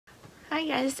Hi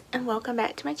guys, and welcome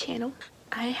back to my channel.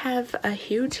 I have a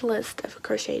huge list of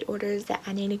crochet orders that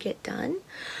I need to get done,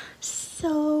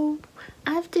 so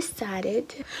I've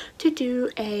decided to do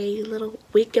a little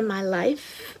week in my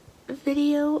life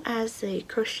video as a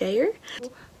crocheter.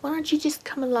 Why don't you just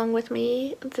come along with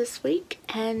me this week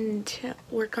and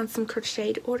work on some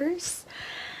crocheted orders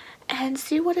and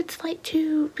see what it's like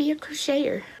to be a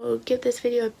crocheter. So give this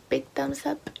video a big thumbs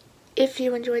up if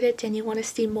you enjoyed it and you want to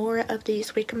see more of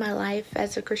these week of my life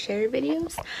as a crocheter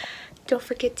videos. Don't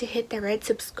forget to hit the red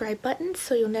subscribe button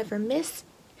so you'll never miss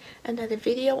another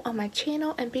video on my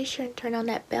channel, and be sure and turn on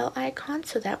that bell icon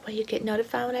so that way you get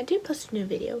notified when I do post a new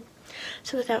video.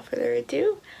 So without further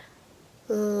ado,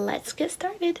 let's get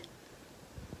started.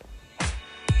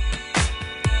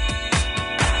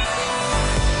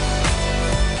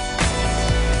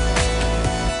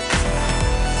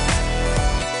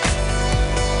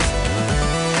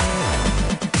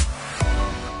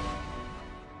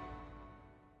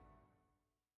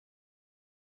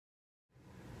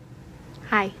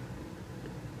 Hi.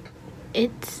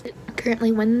 It's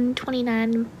currently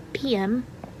 1:29 p.m.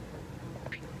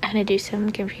 I'm gonna do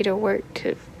some computer work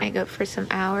to make up for some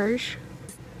hours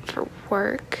for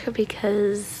work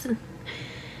because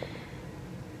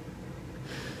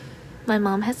my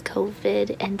mom has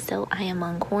COVID and so I am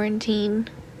on quarantine.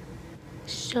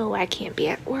 So I can't be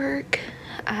at work.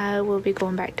 I will be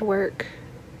going back to work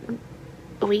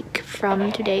a week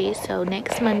from today, so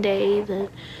next Monday, the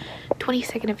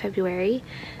 22nd of February.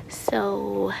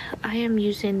 So I am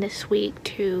using this week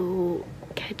to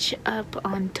catch up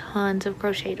on tons of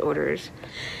crocheted orders.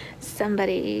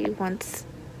 Somebody wants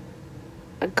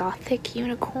a gothic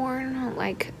unicorn,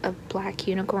 like a black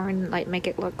unicorn, like make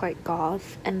it look like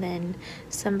goth, and then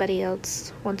somebody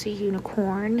else wants a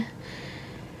unicorn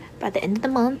by the end of the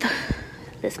month,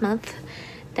 this month,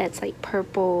 that's like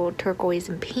purple, turquoise,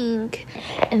 and pink.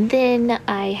 And then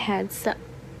I had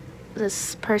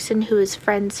this person who is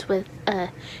friends with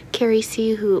Carrie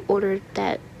C, who ordered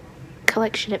that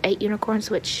collection of 8 unicorns,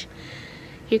 which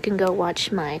you can go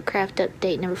watch my craft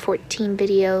update number 14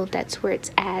 video. That's where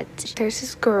it's at. There's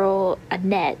this girl,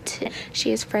 Annette.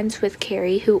 She is friends with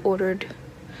Carrie, who ordered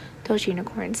those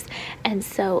unicorns, and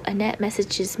so Annette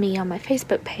messages me on my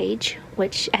Facebook page,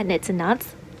 which at Knits and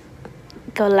Knots.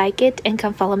 Go like it and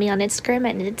come follow me on Instagram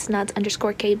at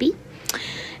knitsknots_KB.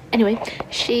 Anyway,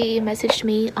 she messaged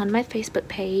me on my Facebook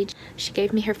page. She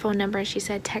gave me her phone number and she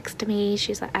said text me.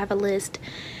 She's like, I have a list.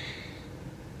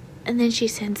 And then she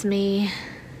sends me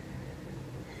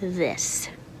this.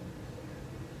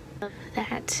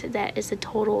 That is a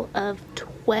total of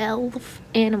 12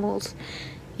 animals.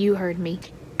 You heard me.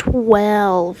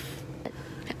 12.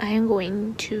 I am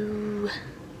going to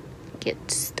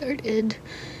get started.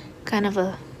 Kind of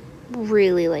a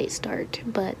really late start,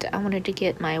 but I wanted to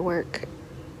get my work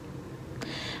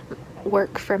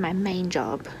for my main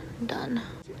job done.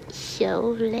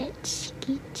 So let's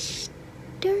get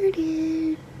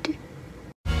started.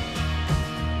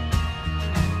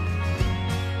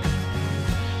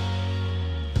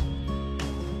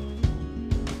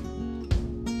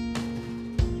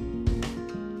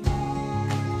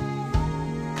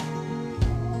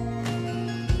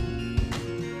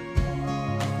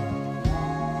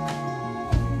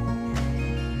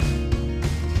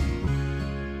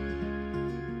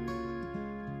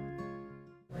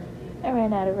 I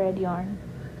ran out of red yarn.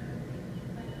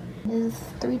 It is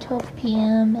 3:12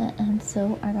 p.m. and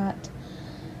so I got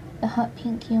the hot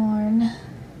pink yarn,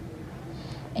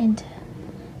 and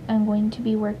I'm going to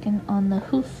be working on the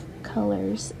hoof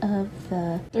colors of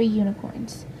the 3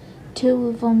 unicorns. 2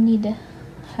 of them need to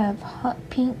have hot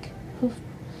pink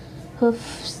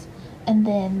hoofs, and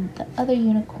then the other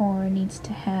unicorn needs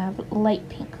to have light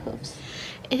pink hoofs.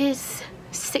 It is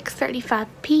 6:35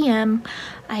 p.m.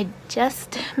 I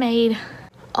just made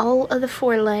all of the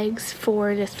forelegs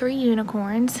for the 3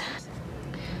 unicorns.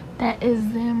 That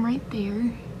is them right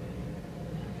there.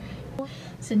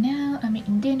 So now I'm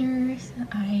eating dinner.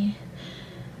 I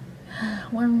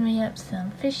warmed me up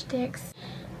some fish sticks.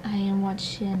 I am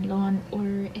watching Law and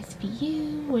Order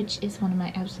SVU, which is one of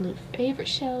my absolute favorite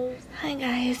shows. Hi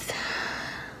guys.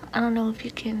 I don't know if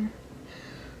you can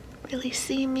really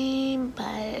see me, but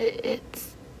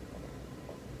it's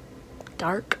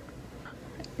dark.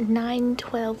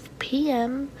 9:12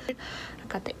 p.m. I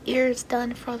got the ears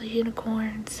done for all the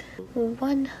unicorns.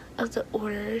 One of the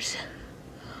orders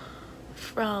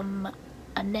from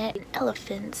Annette, an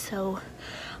elephant, so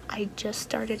I just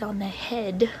started on the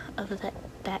head of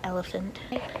that elephant.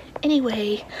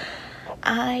 Anyway,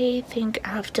 I think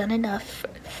I've done enough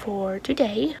for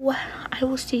today. I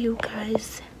will see you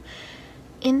guys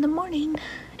in the morning,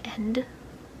 and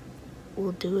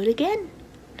we'll do it again.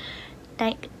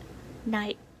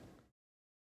 Night.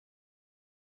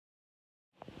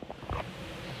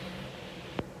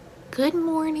 Good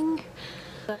morning.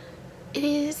 It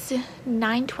is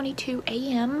 9:22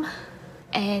 a.m.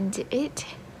 and it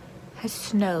has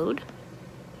snowed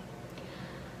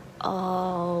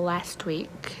all last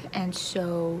week, and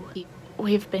so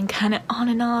we've been kind of on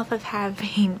and off of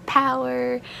having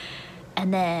power,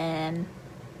 and then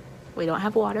we don't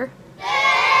have water.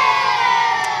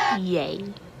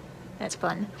 Yay, that's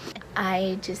fun.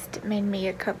 I just made me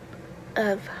a cup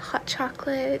of hot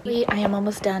chocolate. I am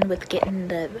almost done with getting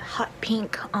the hot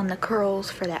pink on the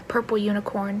curls for that purple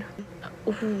unicorn.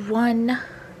 One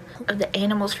of the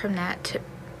animals from that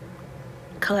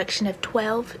collection of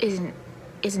 12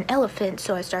 is an elephant,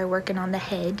 so I started working on the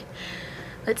head.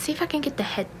 Let's see if I can get the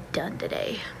head done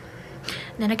today.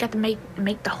 And then I got to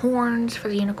make the horns for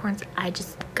the unicorns. I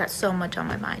just got so much on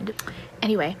my mind.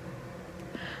 Anyway,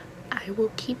 I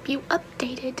will keep you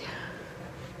updated.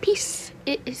 Peace.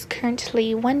 It is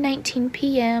currently 1:19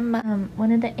 p.m.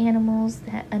 One of the animals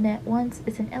that Annette wants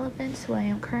is an elephant, so I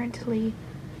am currently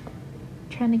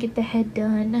trying to get the head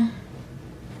done.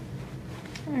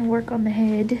 I work on the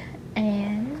head,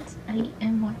 and I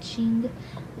am watching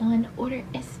on Order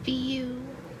SVU.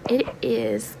 It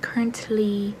is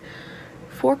currently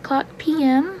 4 o'clock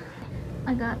p.m.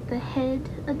 I got the head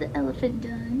of the elephant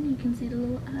done. You can see the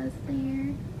little eyes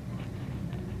there.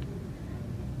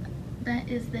 That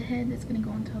is the head that's gonna go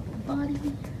on top of the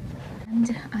body.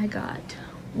 And I got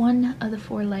one of the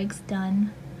 4 legs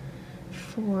done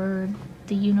for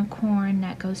the unicorn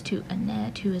that goes to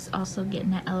Annette, who is also getting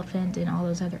that elephant and all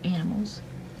those other animals.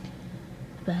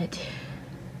 But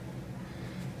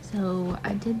so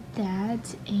I did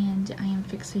that, and I am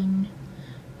fixing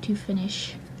to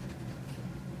finish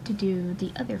to do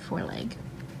the other 4 leg.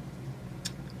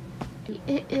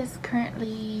 It is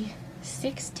currently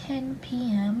 6:10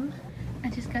 p.m. I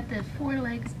just got the 4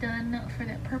 legs done for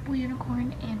that purple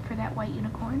unicorn and for that white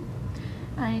unicorn.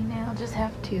 I now just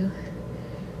have to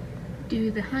do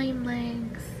the hind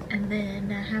legs, and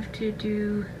then I have to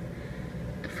do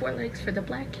the 4 legs for the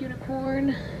black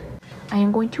unicorn. I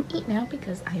am going to eat now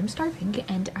because I am starving,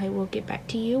 and I will get back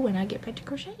to you when I get back to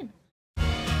crocheting.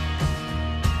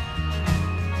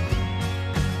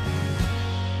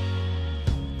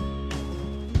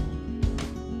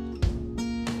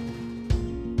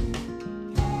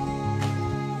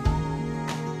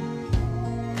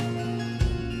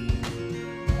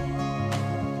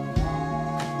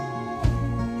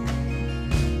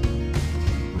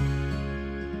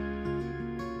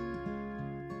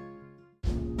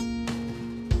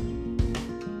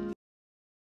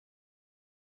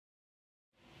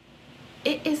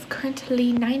 It is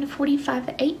currently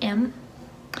 9:45 a.m.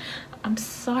 I'm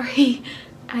sorry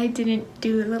I didn't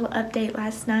do a little update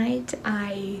last night.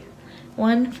 I,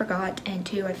 1, forgot, and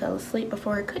 2, I fell asleep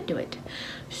before I could do it.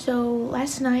 So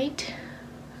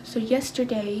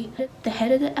yesterday, the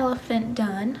head of the elephant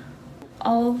done,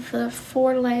 all the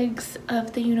 4 legs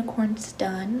of the unicorns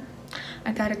done.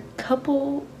 I got a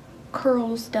couple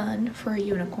curls done for a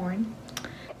unicorn.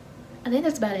 I think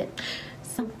that's about it.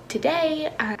 So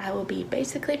today I will be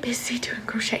basically busy doing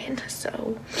crocheting,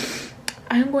 so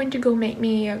I'm going to go make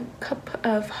me a cup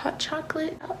of hot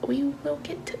chocolate. We will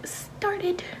get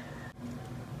started.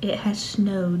 It has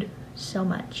snowed so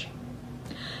much,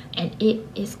 and it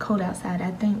is cold outside.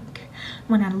 I think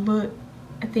when I looked,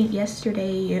 I think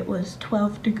yesterday it was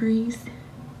 12 degrees.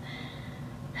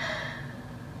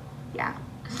 Yeah,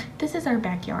 this is our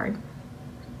backyard.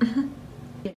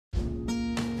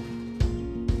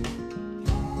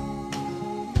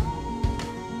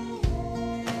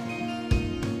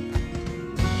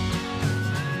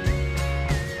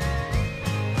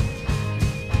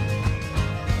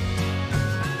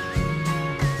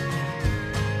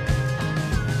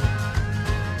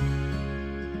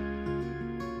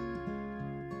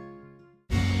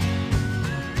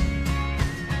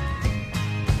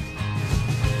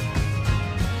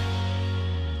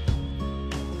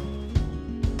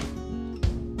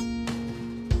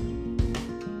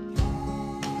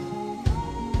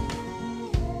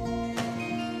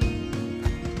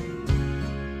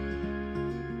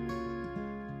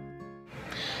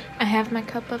 I have my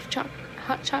cup of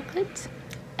hot chocolate,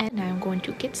 and I'm going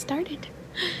to get started.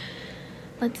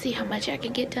 Let's see how much I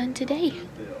can get done today.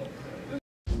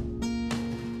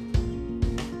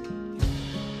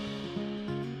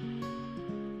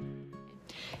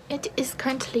 It is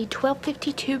currently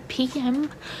 12:52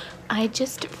 p.m. I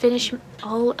just finished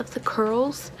all of the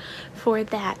curls for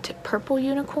that purple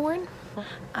unicorn.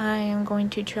 I am going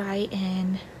to try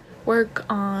and work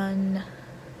on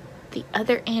the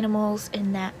other animals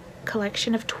in that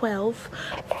collection of 12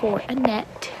 for a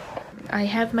net. I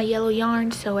have my yellow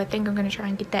yarn, so I think I'm gonna try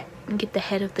and get the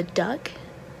head of the duck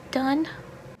done.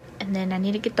 And then I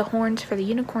need to get the horns for the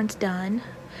unicorns done.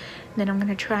 Then I'm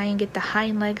gonna try and get the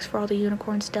hind legs for all the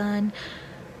unicorns done.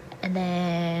 And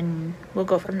then we'll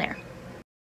go from there.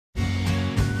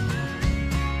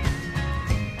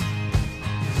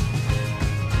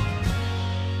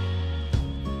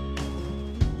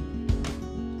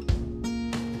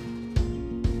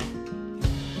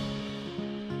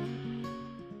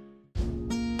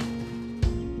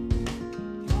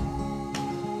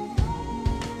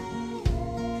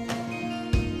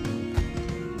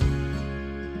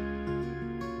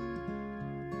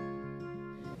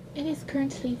 It is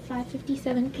currently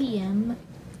 5:57 p.m.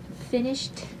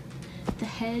 Finished the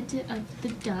head of the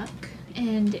duck,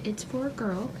 and it's for a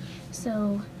girl.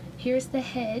 So here's the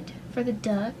head for the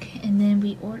duck, and then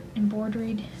we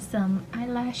embroidered some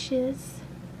eyelashes.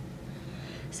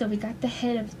 So we got the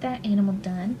head of that animal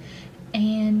done,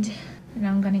 and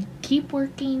I'm gonna keep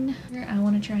working. I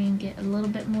want to try and get a little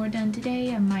bit more done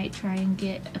today. I might try and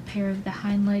get a pair of the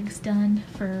hind legs done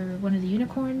for one of the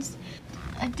unicorns.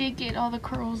 I did get all the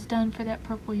curls done for that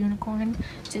purple unicorn,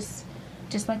 just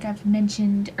like I've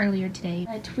mentioned earlier today.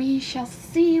 But we shall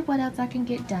see what else I can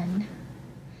get done.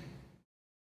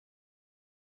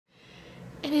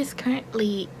 It is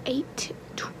currently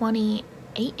 8:20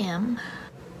 a.m.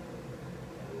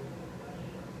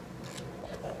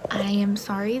 I am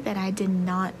sorry that I did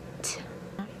not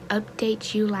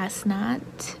update you last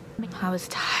night. I was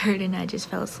tired and I just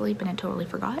fell asleep and I totally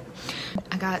forgot.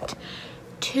 I got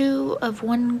 2 of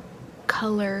one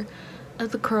color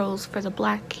of the curls for the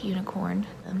black unicorn.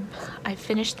 I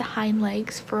finished the hind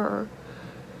legs for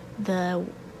the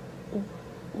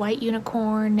white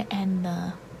unicorn and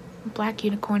the black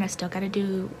unicorn. I still gotta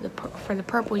do for the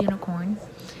purple unicorn.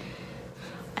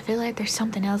 I feel like there's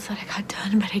something else that I got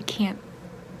done, but I can't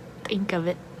think of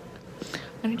it.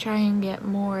 I'm gonna try and get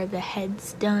more of the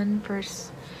heads done for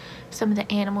some of the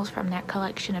animals from that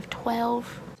collection of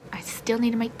 12. I still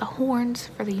need to make the horns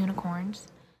for the unicorns.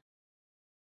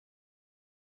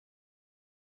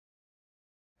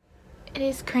 It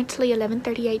is currently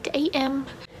 11:38 a.m.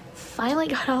 Finally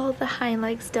got all the hind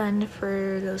legs done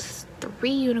for those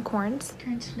 3 unicorns.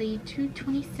 Currently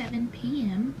 2:27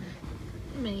 p.m.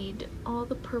 Made all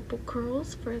the purple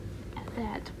curls for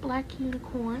that black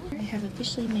unicorn. I have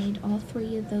officially made all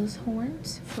 3 of those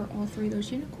horns for all 3 of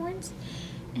those unicorns.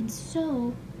 And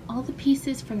so all the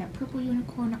pieces for that purple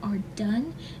unicorn are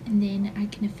done, and then I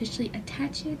can officially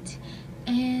attach it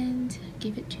and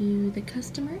give it to the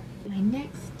customer. My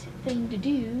next thing to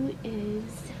do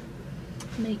is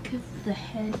make the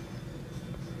head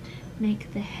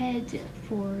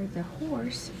for the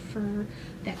horse for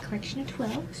that collection of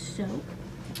 12. So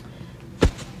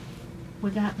we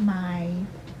got my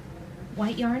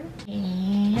white yarn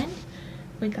and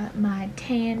we got my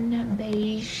tan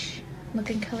beige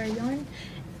looking color yarn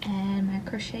and my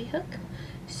crochet hook.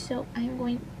 So I'm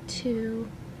going to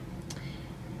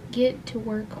get to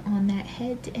work on that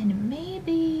head, and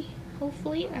maybe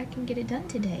hopefully I can get it done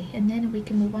today, and then we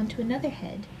can move on to another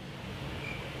head.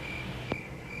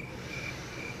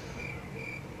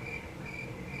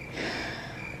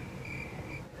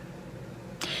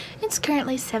 It's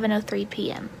currently 7:03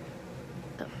 p.m.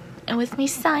 and with me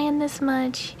sighing this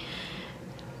much,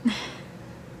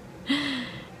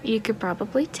 you could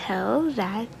probably tell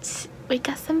that we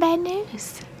got some bad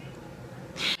news.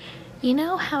 You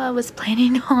know how I was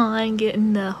planning on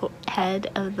getting the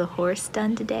head of the horse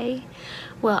done today?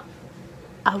 Well,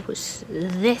 I was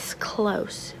this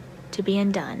close to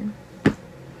being done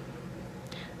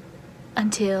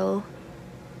until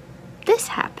this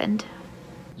happened.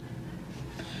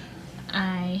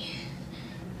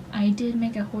 I did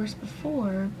make a horse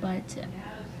before, but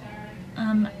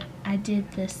I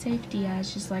did the safety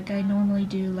eyes just like I normally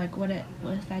do, like what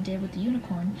I did with the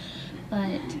unicorn,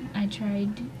 but I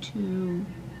tried to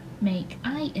make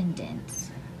eye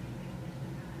indents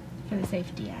for the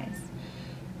safety eyes,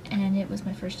 and it was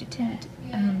my first attempt.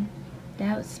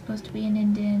 That was supposed to be an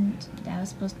indent, that was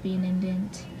supposed to be an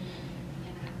indent,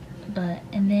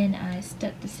 and then I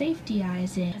stuck the safety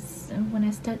eyes in. So when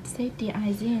I stuck the safety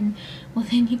eyes in, well,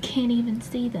 then you can't even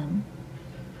see them,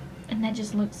 and that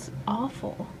just looks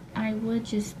awful. I would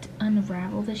just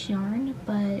unravel this yarn,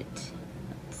 but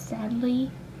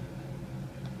sadly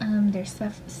there's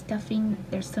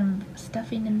some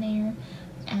stuffing in there,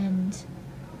 and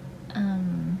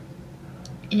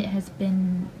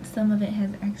some of it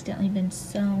has accidentally been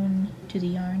sewn to the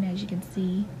yarn, as you can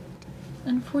see.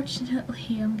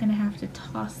 Unfortunately, I'm gonna have to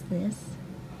toss this,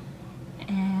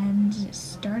 and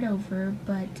start over,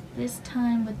 but this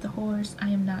time with the horse I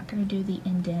am not going to do the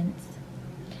indents.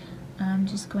 I'm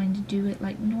just going to do it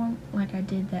like I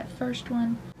did that first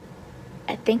one.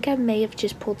 I think I may have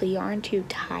just pulled the yarn too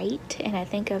tight, and I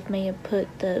think I may have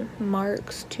put the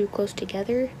marks too close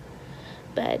together,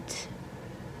 but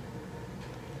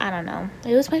I don't know.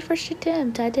 It was my first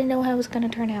attempt. I didn't know how it was going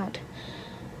to turn out,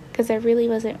 because I really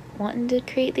wasn't wanting to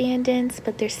create the indents,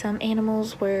 but there's some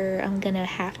animals where I'm going to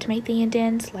have to make the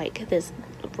indents, like this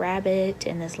rabbit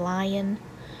and this lion,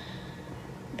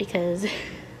 because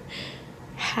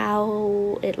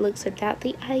how it looks without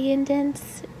the eye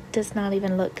indents does not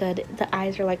even look good. The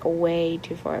eyes are like way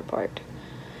too far apart.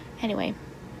 Anyway,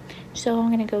 so I'm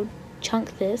gonna go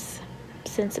chunk this,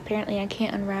 since apparently I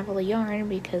can't unravel the yarn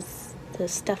because the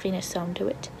stuffing is sewn to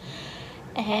it,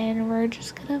 and we're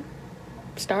just gonna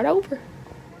start over.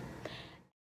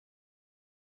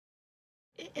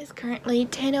 It is currently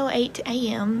 10:08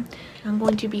 a.m. I'm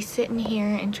going to be sitting here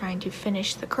and trying to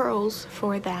finish the curls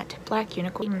for that black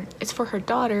unicorn. It's for her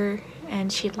daughter,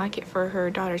 and she'd like it for her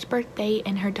daughter's birthday,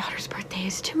 and her daughter's birthday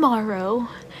is tomorrow,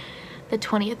 the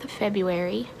 20th of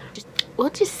February. We'll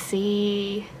just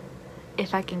see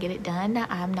if I can get it done.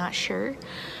 I'm not sure,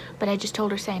 but I just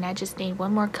told her, saying I just need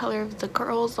one more color of the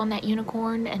curls on that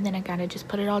unicorn, and then I gotta just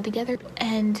put it all together.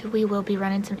 And we will be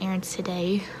running some errands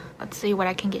today. Let's see what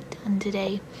I can get done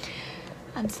today.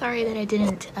 I'm sorry that I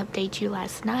didn't update you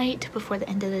last night before the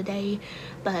end of the day,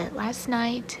 but last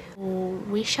night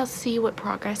we shall see what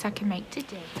progress I can make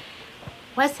today.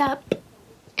 What's up?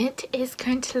 It is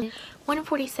currently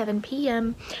 1:47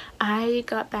 p.m. I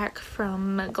got back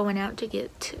from going out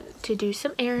to do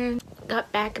some errands.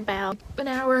 Got back about an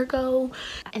hour ago,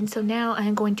 and so now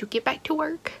I'm going to get back to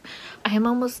work. I am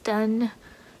almost done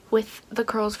with the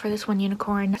curls for this one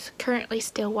unicorn. Currently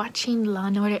still watching Law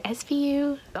 & Order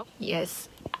SVU. Oh, yes,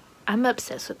 I'm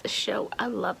obsessed with the show. I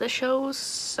love the show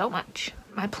so much.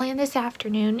 My plan this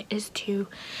afternoon is to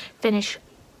finish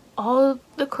all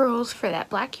the curls for that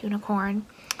black unicorn,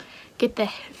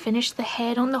 finish the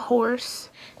head on the horse,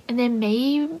 and then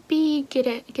maybe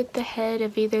get the head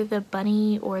of either the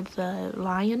bunny or the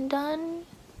lion done.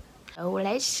 So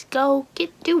let's go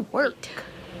get to work.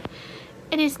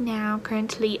 It is now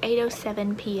currently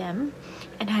 8:07 p.m.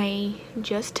 and I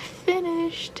just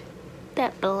finished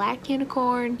that black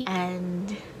unicorn,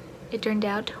 and it turned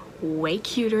out way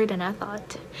cuter than I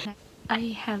thought. I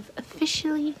have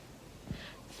officially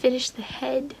finished the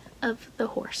head of the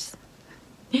horse.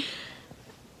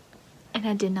 And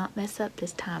I did not mess up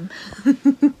this time.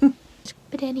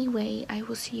 But anyway, I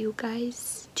will see you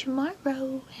guys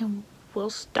tomorrow, and we'll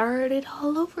start it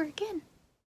all over again.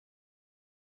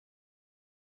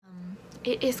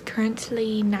 It is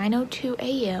currently 9:02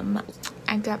 a.m.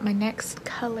 I got my next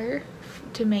color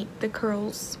to make the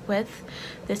curls with.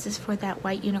 This is for that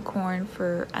white unicorn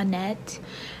for Annette,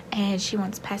 and she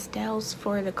wants pastels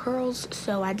for the curls,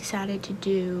 so I decided to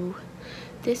do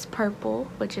this purple,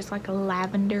 which is like a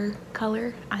lavender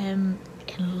color. I am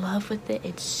in love with it.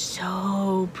 It's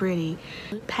so pretty.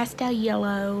 Pastel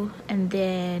yellow and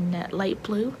then light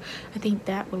blue. I think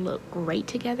that will look great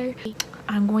together.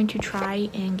 I'm going to try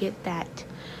and get that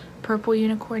purple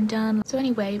unicorn done. So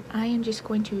anyway, I am just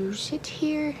going to sit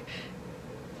here,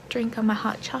 drink on my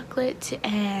hot chocolate,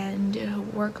 and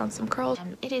work on some curls.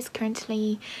 It is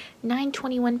currently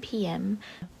 9:21 p.m.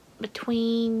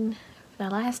 Between the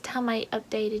last time I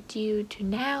updated you to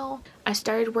now, I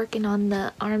started working on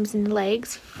the arms and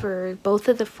legs for both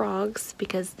of the frogs,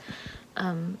 because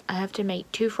I have to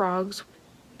make 2 frogs,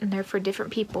 and they're for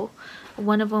different people.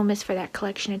 One of them is for that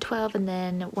collection of 12, and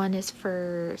then one is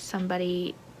for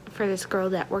somebody, for this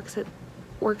girl that works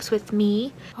with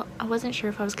me. I wasn't sure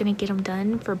if I was gonna get them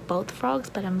done for both frogs,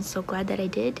 but I'm so glad that I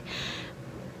did.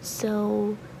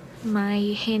 So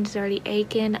my hand is already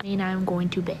aching, and I'm going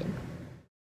to bed.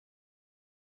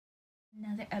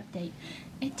 Another update.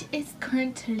 It is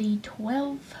currently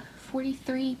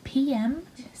 12:43 p.m.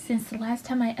 Since the last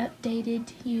time I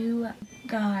updated you,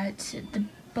 got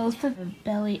both of the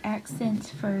belly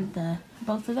accents for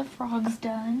both of the frogs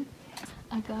done.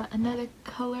 I got another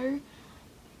color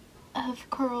of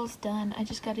curls done. I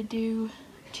just got to do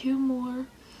 2 more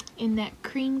in that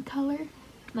cream color,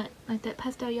 like that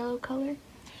pastel yellow color.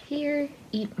 Here,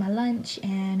 eat my lunch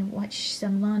and watch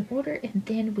some Law & Order, and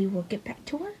then we will get back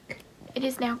to work. It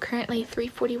is now currently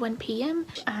 3:41 p.m.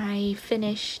 I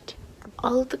finished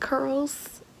all of the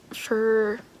curls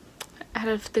out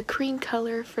of the cream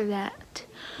color for that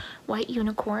white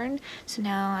unicorn. So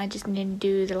now I just need to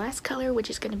do the last color, which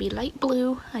is going to be light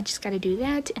blue. I just got to do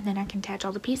that, and then I can attach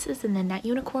all the pieces, and then that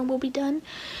unicorn will be done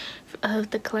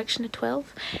of the collection of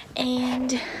 12.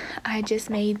 And I just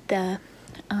made the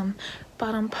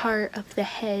bottom part of the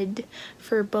head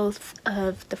for both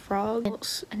of the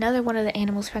frogs. Another one of the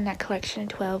animals from that collection of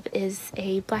 12 is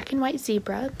a black and white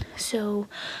zebra. So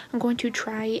I'm going to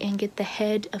try and get the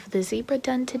head of the zebra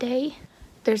done today.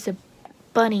 There's a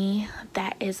bunny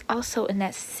that is also in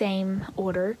that same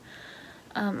order.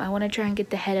 I want to try and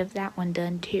get the head of that one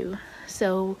done too.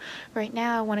 So right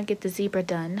now I want to get the zebra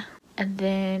done, and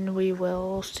then we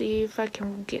will see if I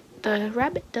can get the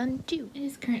rabbit done too. It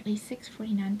is currently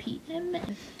 6:49 p.m.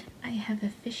 I have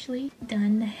officially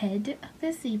done the head of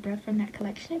the zebra from that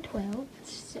collection of 12.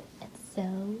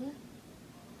 So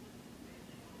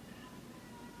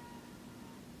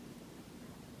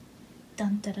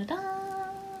dun da da da.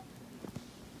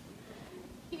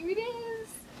 Here it is,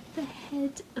 the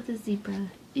head of the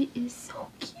zebra. It is so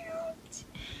cute.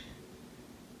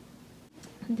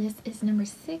 This is number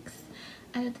 6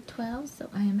 out of the 12, so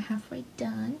I am halfway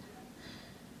done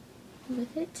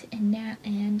with it.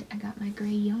 And I got my gray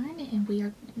yarn,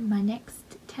 and my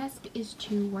next task is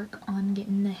to work on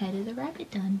getting the head of the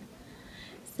rabbit done.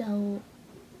 So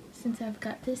since I've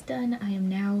got this done, I am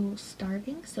now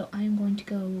starving, so I am going to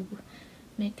go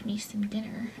make me some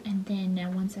dinner, and then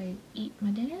once I eat my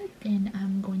dinner, then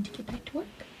I'm going to get back to work.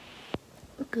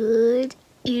 Good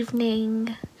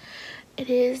evening. It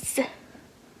is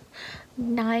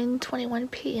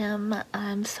 9:21 p.m.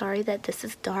 I'm sorry that this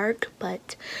is dark,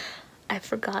 but I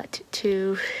forgot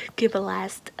to give a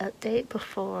last update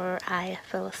before I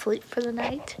fell asleep for the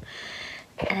night,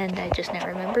 and I just now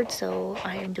remembered, so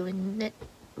I am doing it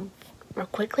real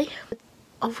quickly.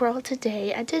 Overall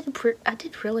today, I did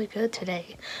really good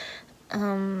today.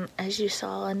 As you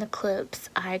saw in the clips,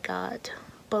 I got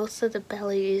both of the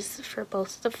bellies for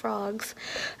both of the frogs.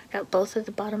 I got both of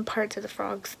the bottom parts of the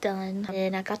frogs done,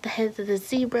 and I got the head of the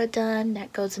zebra done.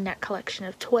 That goes in that collection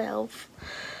of 12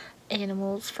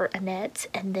 animals for Annette.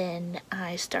 And then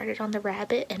I started on the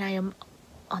rabbit, and I am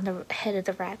on the head of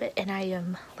the rabbit, and I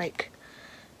am like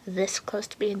this close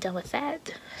to being done with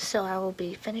that. So I will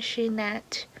be finishing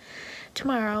that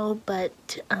tomorrow,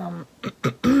 but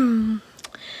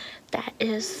that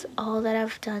is all that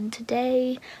I've done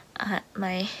today.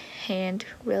 My hand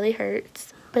really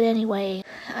hurts, but anyway,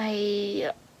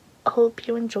 I hope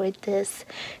you enjoyed this.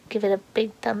 Give it a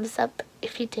big thumbs up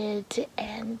if you did,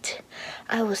 and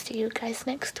I will see you guys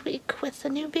next week with a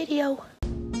new video.